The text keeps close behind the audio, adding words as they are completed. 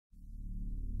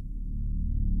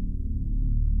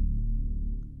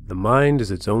The mind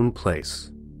is its own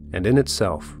place, and in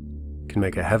itself can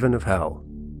make a heaven of hell,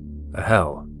 a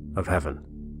hell of heaven.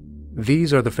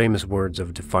 These are the famous words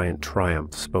of defiant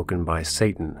triumph spoken by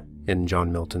Satan in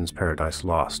John Milton's Paradise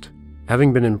Lost.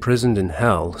 Having been imprisoned in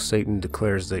hell, Satan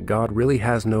declares that God really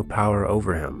has no power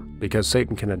over him, because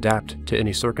Satan can adapt to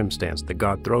any circumstance that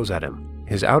God throws at him.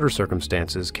 His outer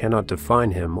circumstances cannot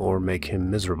define him or make him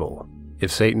miserable.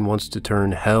 If Satan wants to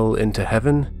turn hell into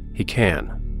heaven, he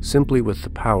can, simply with the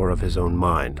power of his own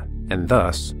mind, and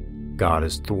thus, God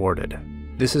is thwarted.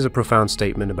 This is a profound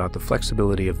statement about the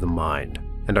flexibility of the mind,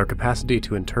 and our capacity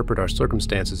to interpret our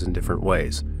circumstances in different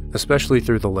ways, especially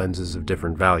through the lenses of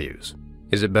different values.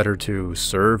 Is it better to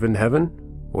serve in heaven,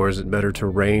 or is it better to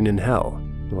reign in hell?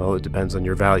 Well, it depends on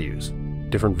your values.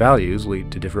 Different values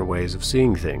lead to different ways of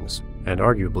seeing things, and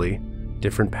arguably,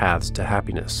 different paths to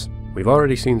happiness. We've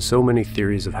already seen so many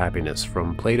theories of happiness,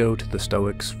 from Plato to the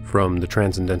Stoics, from the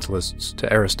Transcendentalists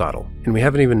to Aristotle. And we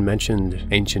haven't even mentioned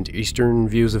ancient Eastern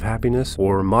views of happiness,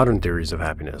 or modern theories of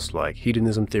happiness, like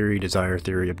hedonism theory, desire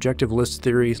theory, objective list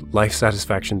theory, life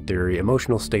satisfaction theory,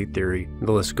 emotional state theory,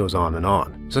 the list goes on and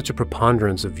on. Such a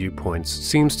preponderance of viewpoints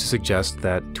seems to suggest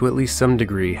that, to at least some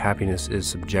degree, happiness is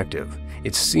subjective.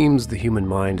 It seems the human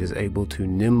mind is able to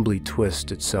nimbly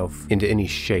twist itself into any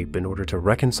shape in order to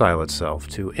reconcile itself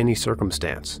to any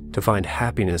circumstance, to find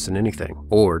happiness in anything,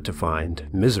 or to find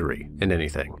misery in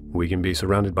anything. We can be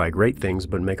surrounded by great things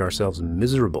but make ourselves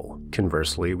miserable.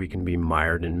 Conversely, we can be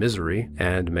mired in misery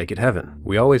and make it heaven.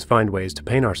 We always find ways to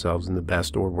paint ourselves in the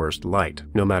best or worst light.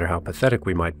 No matter how pathetic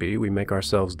we might be, we make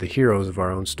ourselves the heroes of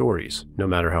our own stories. No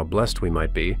matter how blessed we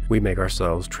might be, we make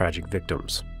ourselves tragic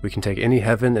victims. We can take any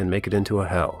heaven and make it into a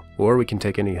hell, or we can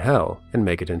take any hell and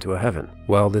make it into a heaven.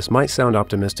 While this might sound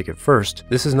optimistic at first,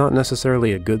 this is not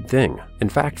necessarily a good thing. In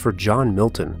fact, for John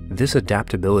Milton, this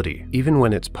adaptability, even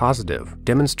when it's positive,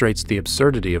 demonstrates the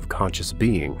absurdity of conscious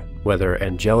being, whether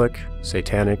angelic,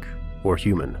 satanic, or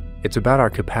human. It's about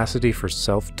our capacity for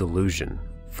self-delusion.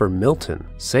 For Milton,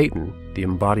 Satan, the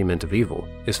embodiment of evil,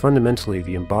 is fundamentally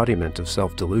the embodiment of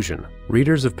self-delusion.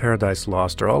 Readers of Paradise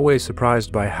Lost are always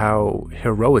surprised by how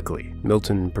heroically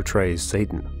Milton portrays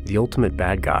Satan, the ultimate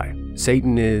bad guy.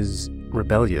 Satan is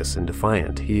rebellious and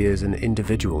defiant. He is an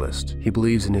individualist. He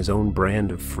believes in his own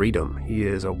brand of freedom. He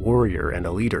is a warrior and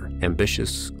a leader,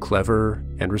 ambitious, clever,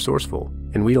 and resourceful.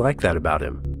 And we like that about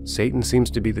him. Satan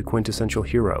seems to be the quintessential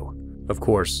hero. Of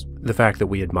course, the fact that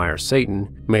we admire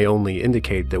Satan may only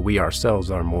indicate that we ourselves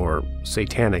are more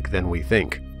satanic than we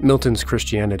think. Milton's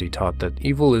Christianity taught that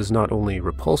evil is not only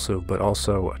repulsive but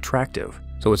also attractive,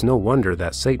 so it's no wonder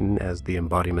that Satan, as the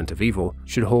embodiment of evil,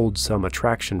 should hold some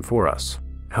attraction for us.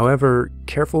 However,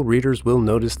 careful readers will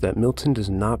notice that Milton does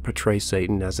not portray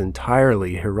Satan as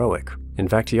entirely heroic. In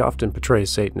fact, he often portrays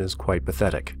Satan as quite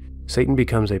pathetic. Satan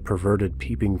becomes a perverted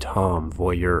peeping Tom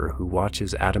voyeur who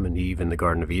watches Adam and Eve in the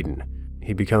Garden of Eden.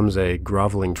 He becomes a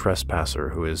groveling trespasser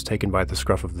who is taken by the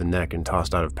scruff of the neck and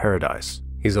tossed out of paradise.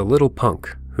 He's a little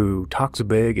punk who talks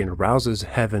big and rouses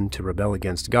heaven to rebel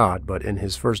against God, but in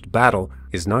his first battle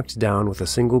is knocked down with a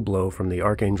single blow from the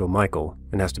Archangel Michael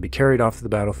and has to be carried off the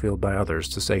battlefield by others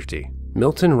to safety.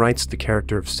 Milton writes the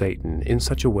character of Satan in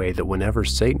such a way that whenever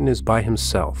Satan is by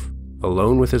himself,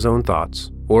 alone with his own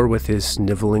thoughts, or with his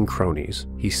sniveling cronies,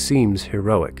 he seems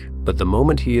heroic. But the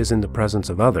moment he is in the presence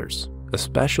of others,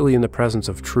 especially in the presence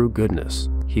of true goodness,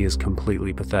 he is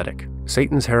completely pathetic.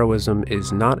 Satan's heroism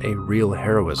is not a real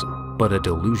heroism, but a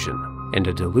delusion, and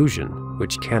a delusion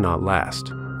which cannot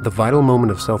last. The vital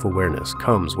moment of self-awareness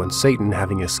comes when Satan,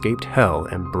 having escaped hell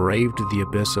and braved the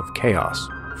abyss of chaos,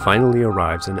 finally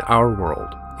arrives in our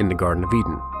world, in the Garden of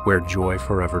Eden, where joy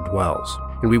forever dwells.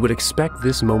 And we would expect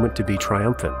this moment to be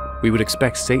triumphant. We would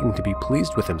expect Satan to be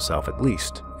pleased with himself at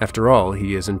least. After all,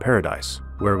 he is in paradise,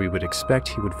 where we would expect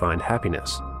he would find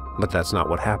happiness. But that's not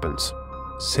what happens.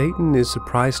 Satan is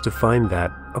surprised to find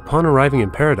that, upon arriving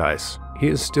in paradise, he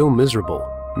is still miserable,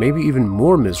 maybe even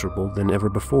more miserable than ever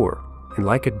before. And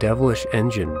like a devilish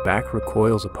engine, back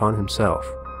recoils upon himself.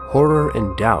 Horror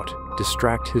and doubt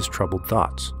distract his troubled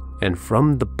thoughts, and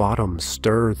from the bottom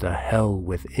stir the hell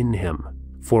within him.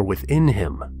 For within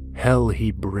him, hell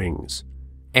he brings,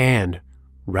 and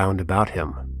round about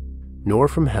him. Nor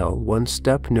from hell one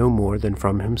step no more than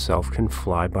from himself can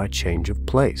fly by change of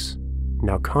place.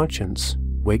 Now conscience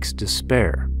wakes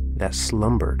despair that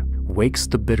slumbered, wakes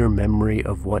the bitter memory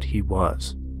of what he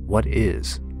was, what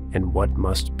is, and what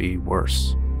must be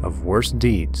worse. Of worse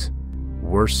deeds,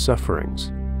 worse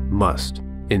sufferings must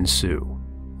ensue.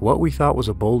 What we thought was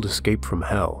a bold escape from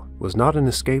hell was not an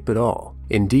escape at all.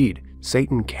 Indeed,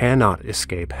 Satan cannot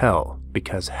escape hell,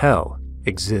 because hell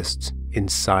exists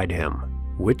inside him.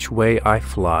 Which way I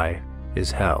fly,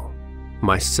 is hell.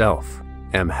 Myself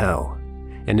am hell,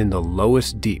 and in the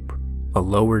lowest deep, a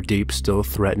lower deep still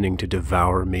threatening to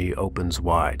devour me opens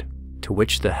wide, to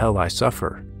which the hell I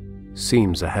suffer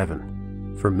seems a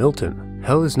heaven. For Milton,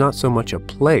 hell is not so much a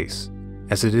place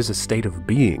as it is a state of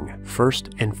being, first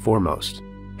and foremost.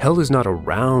 Hell is not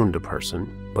around a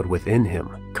person, but within him.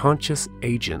 Conscious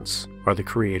agents are the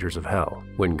creators of hell.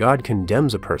 When God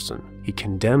condemns a person, he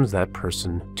condemns that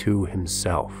person to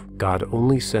himself. God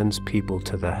only sends people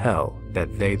to the hell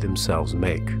that they themselves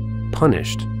make,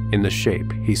 punished in the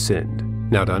shape he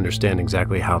sinned. Now, to understand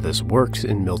exactly how this works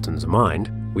in Milton's mind,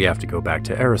 we have to go back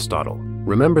to Aristotle.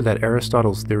 Remember that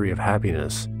Aristotle's theory of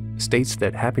happiness states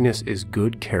that happiness is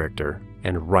good character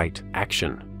and right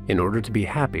action. In order to be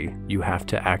happy, you have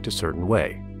to act a certain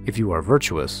way. If you are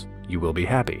virtuous, you will be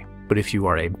happy. But if you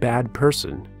are a bad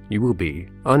person, you will be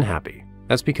unhappy.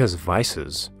 That's because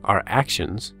vices are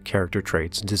actions, character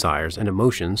traits, desires, and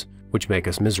emotions which make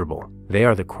us miserable. They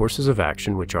are the courses of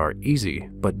action which are easy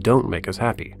but don't make us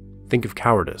happy. Think of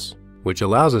cowardice, which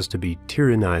allows us to be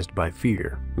tyrannized by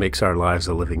fear, makes our lives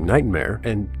a living nightmare,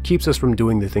 and keeps us from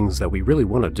doing the things that we really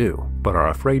want to do, but are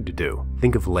afraid to do.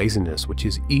 Think of laziness, which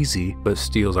is easy but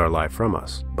steals our life from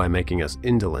us by making us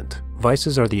indolent.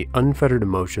 Vices are the unfettered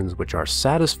emotions which are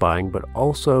satisfying but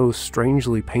also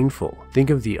strangely painful. Think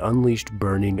of the unleashed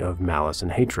burning of malice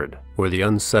and hatred, or the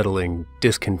unsettling,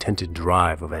 discontented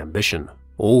drive of ambition,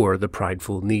 or the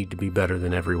prideful need to be better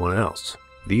than everyone else.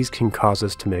 These can cause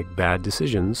us to make bad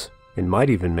decisions and might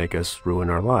even make us ruin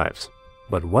our lives.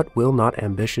 But what will not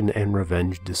ambition and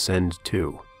revenge descend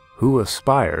to? Who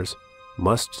aspires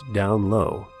must down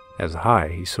low, as high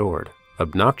he soared.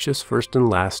 Obnoxious first and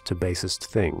last to basest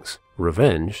things.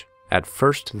 Revenge, at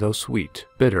first though sweet,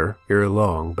 bitter, ere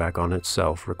long back on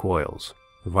itself recoils.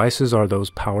 Vices are those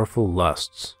powerful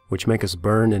lusts which make us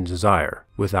burn and desire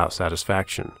without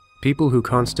satisfaction. People who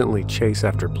constantly chase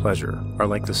after pleasure are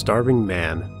like the starving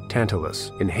man,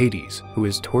 Tantalus, in Hades, who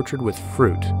is tortured with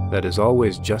fruit that is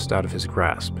always just out of his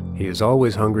grasp. He is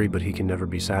always hungry, but he can never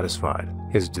be satisfied.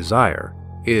 His desire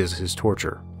is his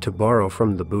torture. To borrow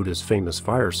from the Buddha's famous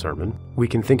fire sermon, we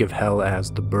can think of hell as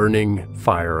the burning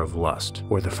fire of lust,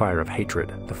 or the fire of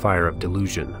hatred, the fire of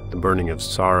delusion, the burning of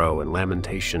sorrow and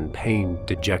lamentation, pain,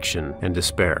 dejection, and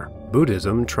despair.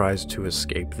 Buddhism tries to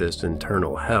escape this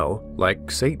internal hell, like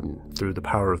Satan, through the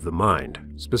power of the mind,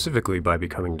 specifically by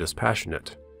becoming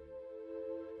dispassionate.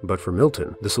 But for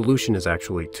Milton, the solution is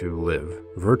actually to live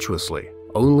virtuously.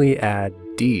 Only add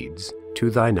deeds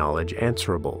to thy knowledge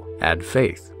answerable. Add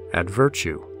faith, add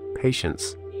virtue,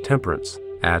 patience, temperance,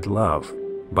 add love,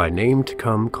 by name to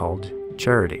come called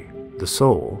charity, the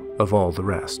soul of all the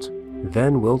rest.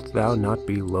 Then wilt thou not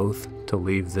be loath to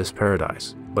leave this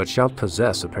paradise, but shalt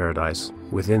possess a paradise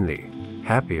within thee,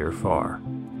 happier far.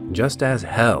 Just as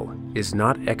hell is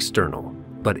not external,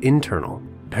 but internal,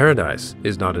 paradise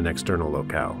is not an external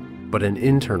locale, but an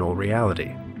internal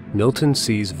reality. Milton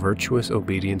sees virtuous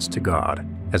obedience to God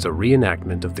as a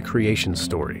reenactment of the creation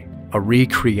story, a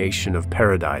recreation of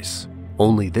paradise.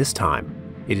 Only this time,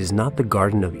 it is not the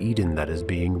Garden of Eden that is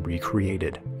being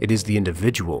recreated. It is the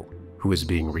individual who is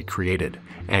being recreated.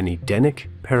 An Edenic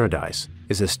paradise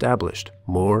is established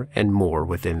more and more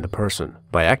within the person.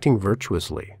 By acting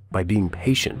virtuously, by being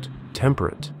patient,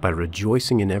 temperate, by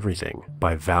rejoicing in everything,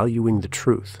 by valuing the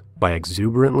truth, by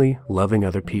exuberantly loving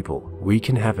other people, we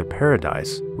can have a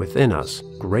paradise within us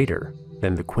greater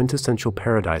than the quintessential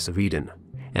paradise of Eden.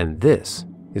 And this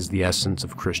is the essence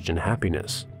of Christian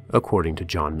happiness, according to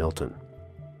John Milton.